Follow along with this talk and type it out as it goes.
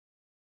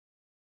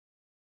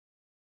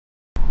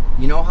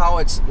You know how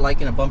it's like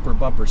in a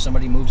bumper,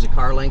 somebody moves a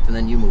car length and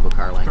then you move a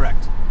car length?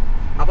 Correct.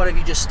 How about if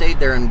you just stayed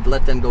there and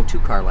let them go 2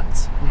 car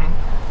lengths?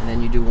 And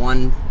then you do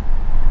 1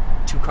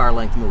 2 car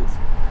length move.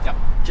 Yep.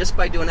 Just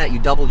by doing that, you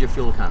doubled your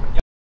fuel economy.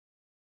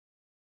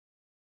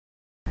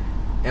 Yep.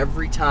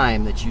 Every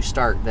time that you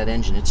start that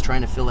engine, it's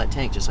trying to fill that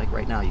tank, just like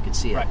right now, you can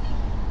see it. Right.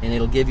 And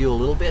it'll give you a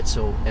little bit,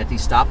 so at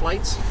these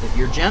stoplights, if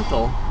you're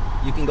gentle,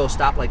 you can go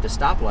stoplight to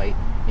stoplight,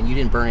 and you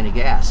didn't burn any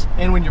gas.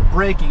 And when you're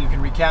braking, you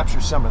can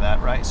recapture some of that,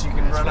 right? So you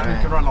can That's right.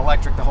 you can run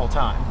electric the whole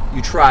time.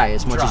 You try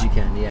as much as you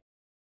can, yeah.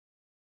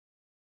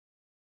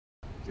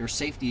 There's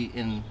safety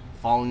in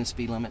following the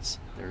speed limits.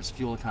 There's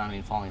fuel economy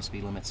in following the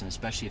speed limits, and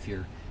especially if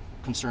you're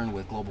concerned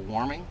with global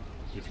warming,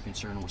 if you're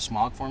concerned with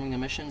smog forming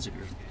emissions, if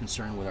you're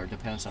concerned with our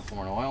dependence on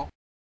foreign oil.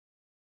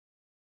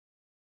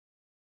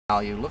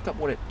 You look up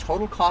what it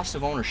total cost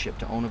of ownership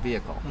to own a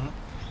vehicle.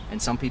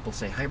 And some people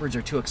say hybrids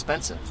are too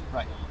expensive.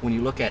 Right. When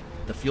you look at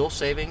the fuel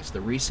savings, the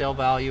resale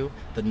value,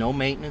 the no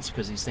maintenance,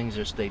 because these things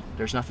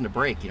there's nothing to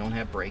break. You don't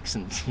have brakes,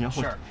 and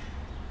Sure.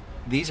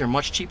 These are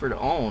much cheaper to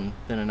own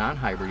than a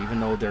non-hybrid, even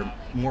though they're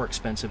more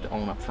expensive to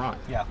own up front.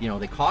 Yeah.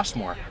 They cost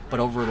more, but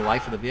over the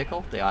life of the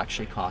vehicle, they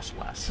actually cost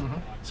less.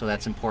 So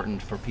that's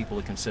important for people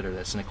to consider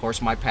this. And of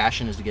course, my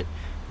passion is to get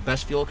the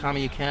best fuel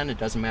economy you can. It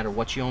doesn't matter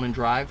what you own and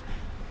drive,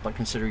 but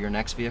consider your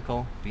next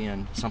vehicle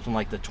being something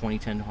like the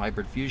 2010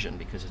 hybrid Fusion,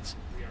 because it's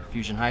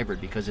Fusion hybrid,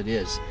 because it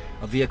is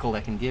a vehicle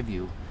that can give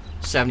you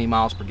 70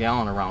 miles per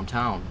gallon around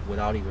town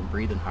without even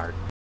breathing hard.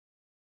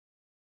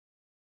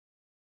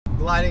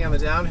 Gliding on the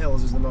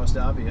downhills is the most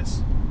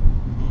obvious.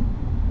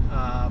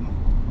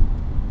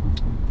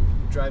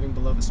 Driving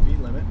below the speed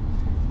limit.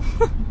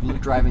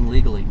 Driving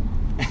legally.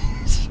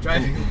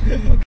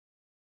 Driving.